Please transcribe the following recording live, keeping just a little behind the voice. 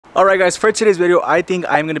Alright guys, for today's video, I think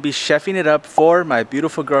I'm going to be chefing it up for my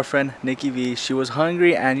beautiful girlfriend, Nikki V. She was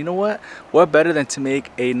hungry and you know what? What better than to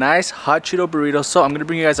make a nice hot Cheeto burrito. So I'm going to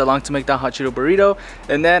bring you guys along to make that hot Cheeto burrito.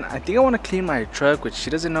 And then I think I want to clean my truck, which she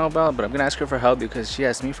doesn't know about, but I'm going to ask her for help because she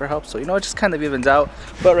asked me for help. So you know, it just kind of evens out.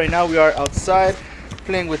 But right now we are outside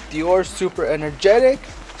playing with Dior Super Energetic.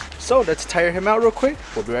 So let's tire him out real quick.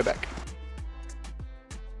 We'll be right back.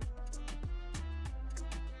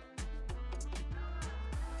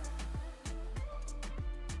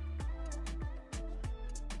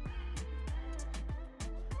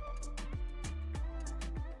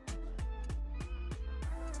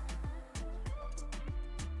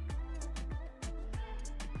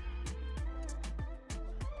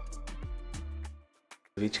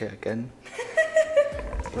 Ceviche again.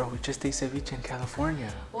 Bro, we just ate ceviche in California.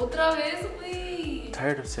 Otra vez, güey.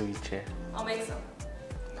 Tired of ceviche. I'll make some.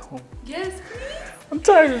 No. Yes, please. I'm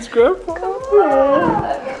tired of grandpa.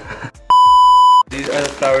 These are the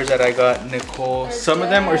flowers that I got Nicole. They're some of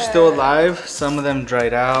them are still alive, some of them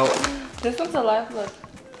dried out. This one's alive, look.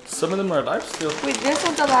 Some of them are alive still. Wait, this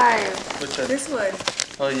one's alive. Which one? This one.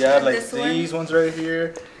 Oh yeah, And like this these one? ones right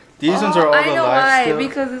here. These ones are all alive I know why. still.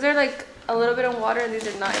 Because these are like a little bit in water and these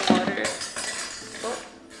are not in water. Oh,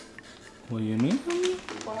 What do you mean?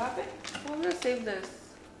 what happened? I'm gonna save this.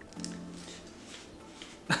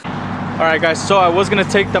 Alright guys, so I was gonna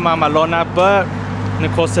take the mamalona, but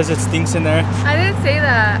Nicole says it stinks in there. I didn't say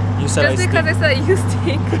that. You said just I because I said you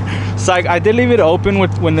stink. So I did leave it open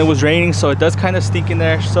when it was raining, so it does kind of stink in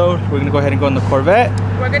there. So we're gonna go ahead and go in the Corvette.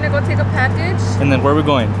 We're gonna go take a package. And then where are we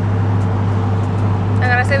going? I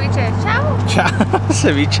gotta ceviche. Ciao.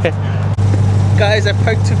 Ceviche. Guys, I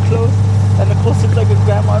parked too close and Nicole looks like a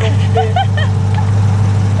grandma. Don't fit.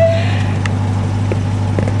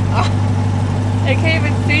 I can't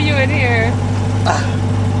even see you in here.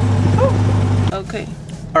 Okay.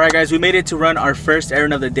 Alright guys, we made it to run our first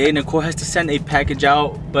errand of the day. Nicole has to send a package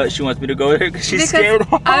out, but she wants me to go there because she's scared.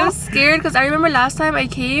 I was scared because I remember last time I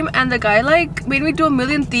came and the guy like made me do a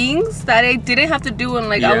million things that I didn't have to do, and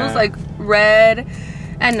like I was like red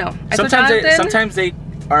and no. Sometimes they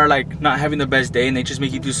are like not having the best day and they just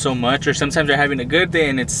make you do so much, or sometimes they're having a good day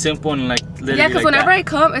and it's simple and like literally yeah, because like whenever that. I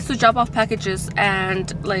come it's to drop off packages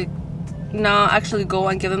and like not actually go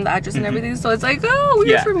and give them the address and everything, so it's like, oh,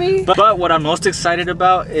 weird for me. But what I'm most excited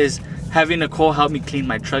about is having Nicole help me clean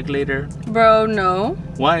my truck later. Bro, no.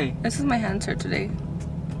 Why? This is my hands hurt today.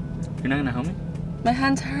 You're not gonna help me? My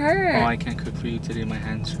hands hurt. Oh, I can't cook for you today. My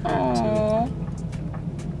hands hurt Aww.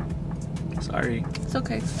 too. Sorry. It's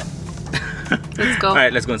okay. Let's go.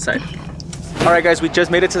 Alright, let's go inside. Alright guys, we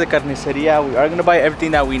just made it to the carniceria. We are gonna buy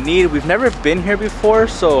everything that we need. We've never been here before,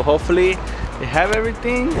 so hopefully they have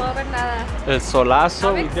everything. El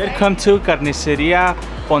Solazo. We did come to Carniceria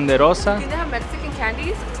Ponderosa. Do they have Mexican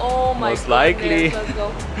candies? Oh my god. Most likely. Let's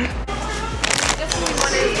go.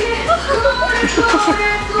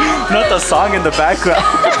 Not the song in the background.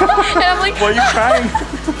 And I'm like, Why are you crying?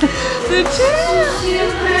 the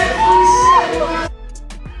chill.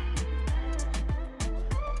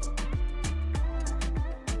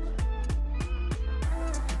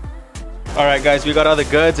 Alright guys, we got all the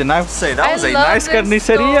goods and I would say that was a love nice this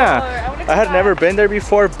carniceria. store. I had never been there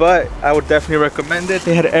before, but I would definitely recommend it.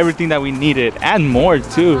 They had everything that we needed and more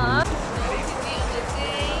too.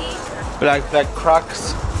 Like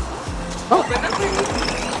Crocs. Oh.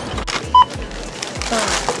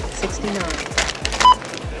 69.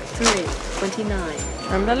 329.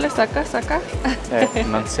 Ándale, saca.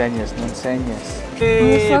 No enseñes, no enseñes.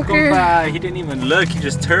 Motherfucker. Compa, he didn't even look, he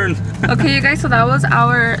just turned. Okay, you guys, so that was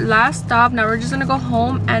our last stop. Now we're just gonna go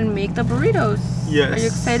home and make the burritos. Yes. Are you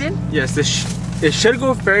excited? Yes, it should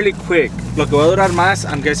go fairly quick. Lo que va a durar más,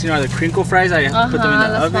 I'm guessing, are the crinkle fries. I have to put them in the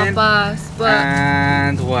las oven. papas, but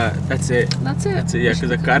And what? That's it. that's it. That's it, yeah, because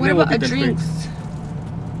the carne What will about be done quick. drinks?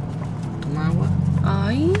 Toma agua.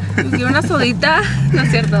 Ay, you quiero una sodita? No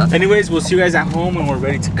es cierto. Anyways, we'll see you guys at home when we're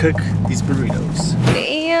ready to cook these burritos.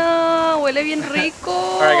 Damn, huele bien rico.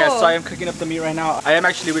 Alright guys, so I am cooking up the meat right now. I am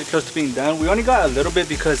actually really close to being done. We only got a little bit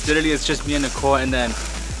because literally it's just me and Nicole, and then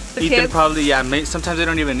The Ethan kids? probably, yeah, sometimes they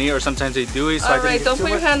don't even eat or sometimes they do eat. So Alright, don't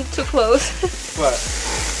put your hand too close.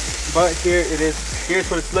 But here it is. Here's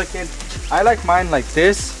what it's looking. I like mine like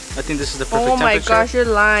this. I think this is the perfect Oh my temperature. gosh, you're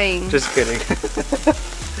lying. Just kidding.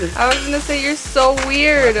 I was gonna say you're so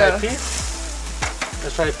weird. Try a piece?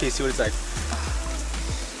 Let's try a piece, see what it's like.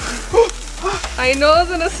 I know I was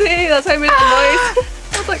gonna say, that's why I made the noise.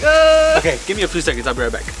 I was like, Okay, give me a few seconds, I'll be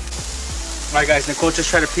right back. Alright guys, Nicole just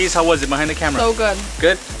tried a piece. How was it behind the camera? So good.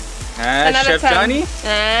 Good? And 10 out of Chef 10. Johnny?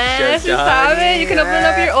 Chef Johnny. Johnny. You can open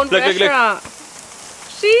up your own Look, look, look. restaurant.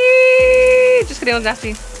 She just kidding, it was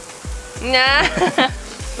nasty. Nah.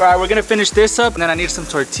 Alright, we're gonna finish this up, and then I need some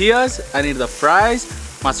tortillas, I need the fries,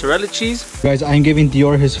 mozzarella cheese. Guys, I'm giving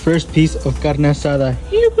Dior his first piece of carne asada.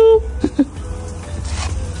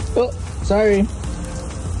 Oh, sorry.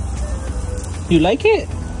 You like it?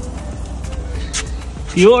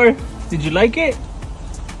 Dior, did you like it?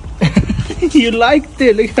 You liked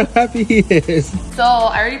it. Look how happy he is. So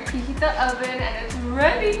I already preheat the oven and it's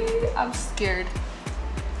ready. I'm scared.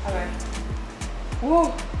 Okay.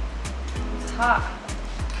 Whoa, it's hot.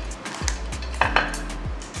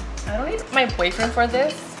 I don't need my boyfriend for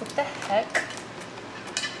this. What the heck?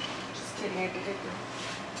 Just kidding. I did it.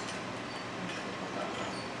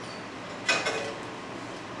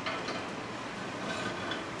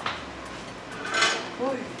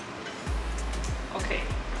 Okay.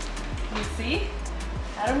 You see?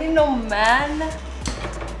 I don't need no man.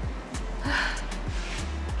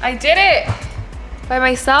 I did it by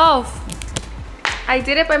myself. I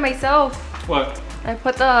did it by myself. What? I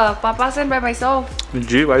put the papas in by myself.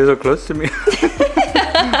 Gee, why are you so close to me?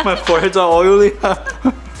 My forehead's all oily.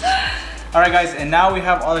 Alright guys, and now we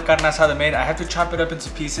have all the carne asada made. I have to chop it up into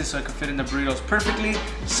pieces so it can fit in the burritos perfectly.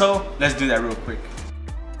 So let's do that real quick.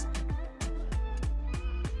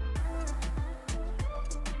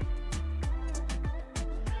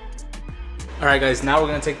 Alright guys, now we're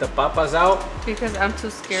gonna take the papas out. Because I'm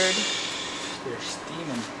too scared. They're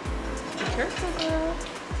steaming. Be careful, girl.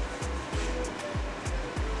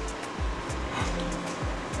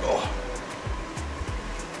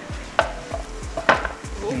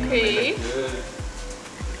 Okay.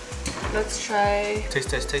 Let's try. Taste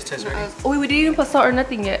test, ready? Oh wait, we didn't even put salt or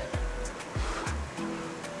nothing yet.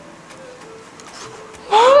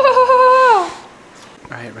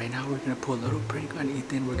 Alright, right now we're gonna pull a little prank on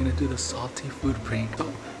Ethan. We're gonna do the salty food prank.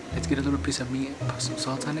 Oh, let's get a little piece of meat, put some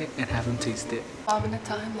salt on it, and have him taste it. I'm gonna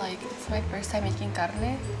tell him like it's my first time making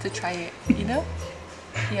carne to try it, you know?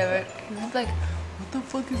 Yeah, but he's like, what the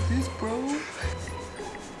fuck is this, bro?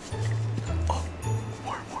 Oh,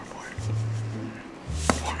 more.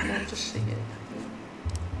 No, just shake it.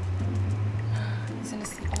 He's gonna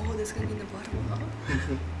see. Oh, this is gonna be in the bottom, huh?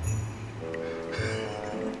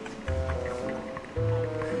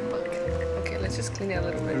 Okay, let's just clean it a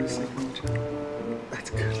little bit. That's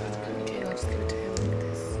good. Okay, I'll just give it to him like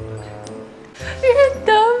this. You're a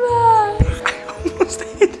dumbass. I almost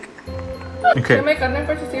ate it. Okay. Can I make carne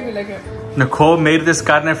first to see if you like it? Nicole made this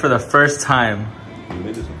carne for the first time. You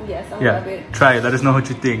made this one? Yes, I love it. Try it. Let us know what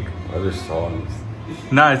you think. Other songs.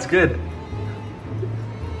 Nah, it's good.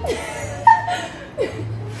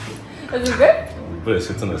 Is it good? But it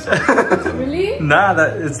sits on the side. Really? Nah,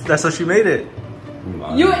 that's how she made it.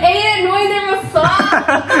 You ate it knowing there was salt?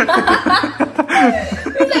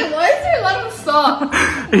 He's like, why is there a lot of salt?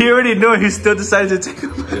 He already knew it. He still decided to take it.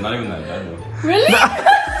 It's not even that bad though. Really?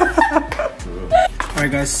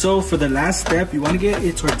 Alright guys, so for the last step, you want to get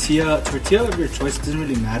a tortilla of your choice. It doesn't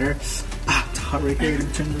really matter. Ah, it's hot right here. Let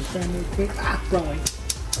me turn this fan real quick. Ah, bro.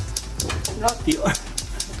 Not the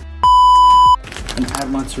and add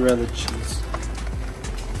mozzarella cheese.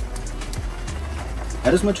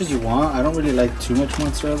 Add as much as you want. I don't really like too much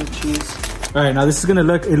mozzarella cheese. Alright, now this is gonna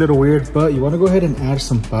look a little weird, but you want to go ahead and add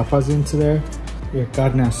some papas into there. Your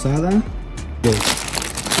carne asada. Good.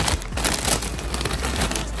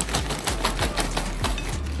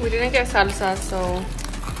 We didn't get salsa, so...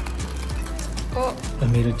 Oh, I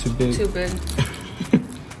made it too big. too big.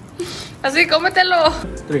 Así, cómetelo.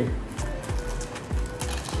 3.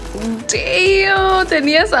 Damn,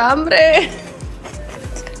 tenías hambre.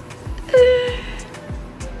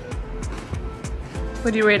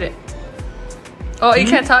 What do you rate it? Oh, you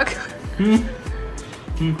can't talk?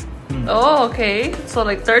 Oh, okay. So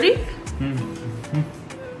like 30?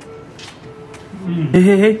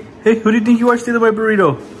 Hey, who do you think you are stealing my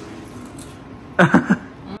burrito?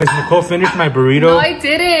 Nicole finished my burrito. No, I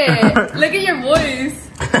didn't. Look at your voice.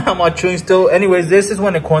 I'm all chewing still. Anyways, this is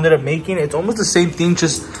what Nicole ended up making. It's almost the same thing,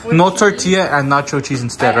 just With no cheese. tortilla and nacho cheese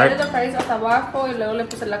instead, I right? added the fries hasta abajo y luego le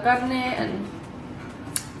puse la carne and...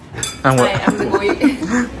 And what? I'm gonna go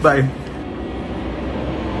eat. Bye.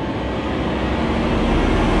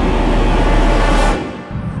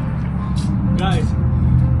 Guys,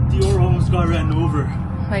 Dior almost got ran over.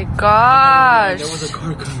 My gosh. There was a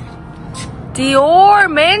car coming. Dior,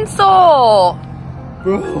 menso.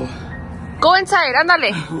 Bro. Go inside,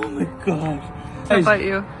 ándale. Oh my gosh. I'll Guys, bite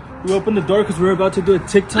you. we opened the door because we were about to do a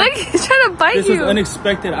TikTok. Look, he's trying to bite This you. was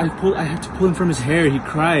unexpected. I had to pull him from his hair. He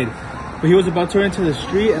cried. But he was about to run into the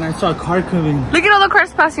street and I saw a car coming. Look at all the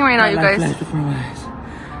cars passing right now, you Light guys. flashed before my eyes.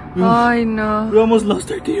 I know. We almost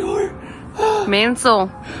lost our Dior. Menso.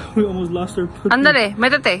 We almost lost our puppy. Ándale,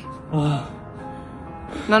 métete.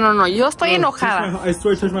 No. Yo estoy enojada. I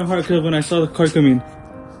swear I touched my heart because when I saw the car coming.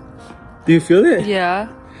 Do you feel it? Yeah.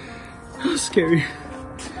 Scary.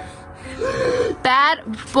 Bad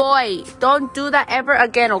boy. Don't do that ever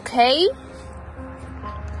again, okay?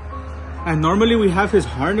 And normally we have his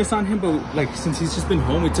harness on him, but like since he's just been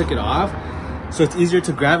home, we took it off. So it's easier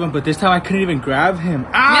to grab him, but this time I couldn't even grab him.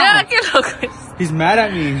 Ow! He's mad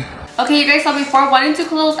at me. Okay, you guys, so before wanting to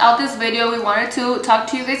close out this video, we wanted to talk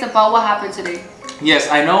to you guys about what happened today. Yes,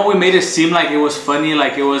 I know we made it seem like it was funny,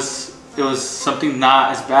 like it was something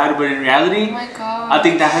not as bad, but in reality, oh my God, I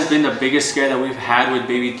think that has been the biggest scare that we've had with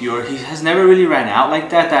baby Dior. He has never really ran out like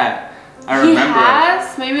that I remember. He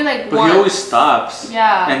has, maybe like but once. He always stops.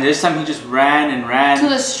 Yeah. And this time he just ran to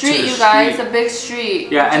the street, you guys, a big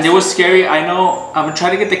street. Yeah, and it was scary. I know. I'm gonna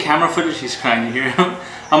try to get the camera footage. He's crying. You hear him?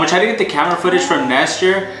 I'm gonna try to get the camera footage from next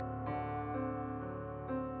year.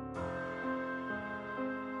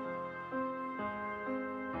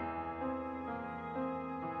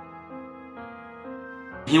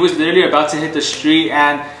 He was literally about to hit the street,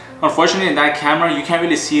 and unfortunately in that camera you can't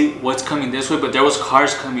really see what's coming this way, but there was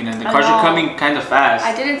cars coming and the cars are coming kind of fast.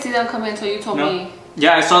 I didn't see them coming until you told me.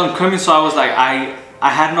 Yeah, I saw them coming, so I was like, I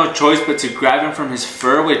had no choice but to grab him from his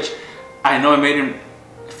fur, which I know it made him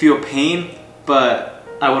feel pain, but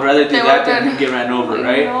I would rather do that than get ran over,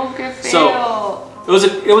 right? So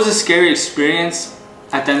it was a scary experience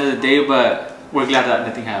at the end of the day, but we're glad that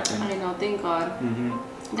nothing happened. I know, thank God.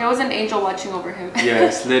 There was an angel watching over him.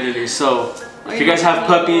 Yes, literally. So if you guys have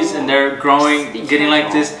puppies and they're growing, getting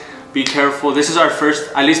like this, be careful. This is our first,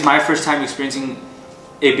 at least my first time experiencing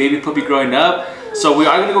a baby puppy growing up. So we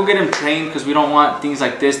are gonna go get him trained because we don't want things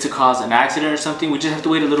like this to cause an accident or something. We just have to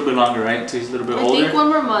wait a little bit longer, right? Until he's a little bit older. I think 1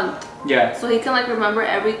 more month. Yeah. So he can like remember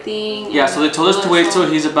everything. Yeah, so they told us to wait till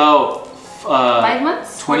he's about 5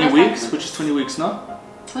 months? 20 weeks, which is 20 weeks, no?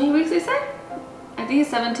 20 weeks they said? I think he's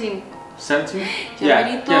 17. 17?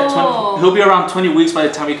 Yeah, 20. He'll be around 20 weeks by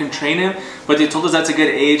the time we can train him, but they told us that's a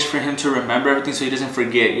good age for him to remember everything so he doesn't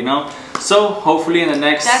forget, you know? So hopefully in the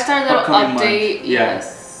next that's our little update, month,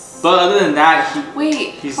 yes. But other than that,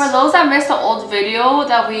 for those that missed the old video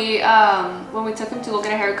that we when we took him to go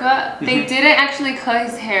get a haircut, they didn't actually cut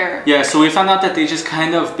his hair. Yeah, so we found out that they just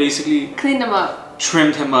kind of basically cleaned him up,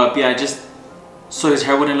 trimmed him up, yeah, just so his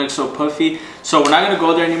hair wouldn't look so puffy. So we're not gonna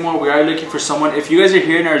go there anymore. We are looking for someone. If you guys are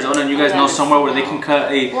here in Arizona and you guys know somewhere where they can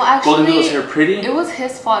cut a golden doodle's hair pretty. It was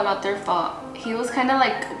his fault, not their fault. He was kind of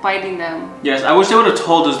like biting them. Yes, I wish they would have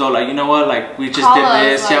told us though, like, you know what, like we just did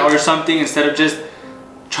this, yeah, or something, instead of just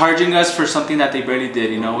charging us for something that they barely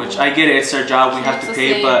did, you know, which I get it, it's their job, we have to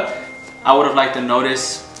pay, but I would have liked to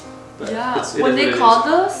notice. Yeah, when they called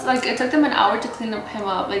us, like it took them an hour to clean him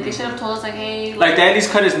up. Like they should have told us, like, hey, like they at least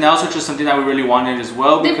cut his nails, which was something that we really wanted as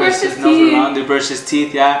well, because his nails were long. They brushed his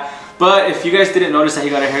teeth, yeah. But if you guys didn't notice that he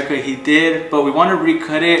got a haircut, he did. But we want to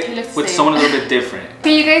recut it with someone a little bit different.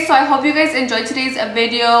 Okay, you guys, so I hope you guys enjoyed today's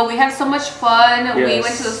video. We had so much fun. Yes. We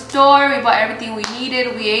went to the store, we bought everything we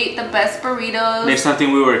needed. We ate the best burritos. Made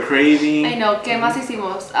something we were craving. I know, ¿qué más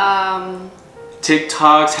hicimos?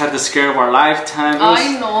 TikToks, had the scare of our lifetime.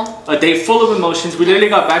 I know. A day full of emotions. We literally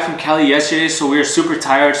got back from Cali yesterday, so we were super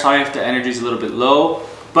tired. Sorry if the energy is a little bit low.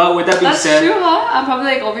 But with that being said, that's true, huh? I'm probably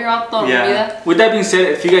like over here all dormida. Yeah. With that being said,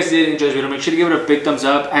 if you guys did enjoy this video, make sure to give it a big thumbs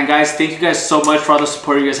up. And guys, thank you guys so much for all the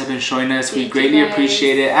support you guys have been showing us. We greatly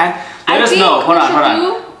appreciate it. And let us know. Hold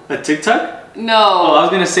on. A TikTok? No. Oh, I was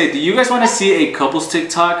gonna say, do you guys want to see a couples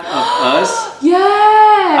TikTok of us?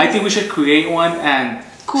 Yes. I think we should create one and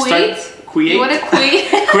You want to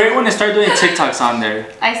create one and start doing TikToks on there.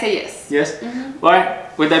 I say yes. Yes?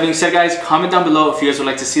 Alright, with that being said, guys, comment down below if you guys would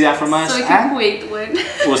like to see that from us. So we can create one.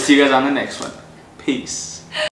 We'll see you guys on the next one. Peace.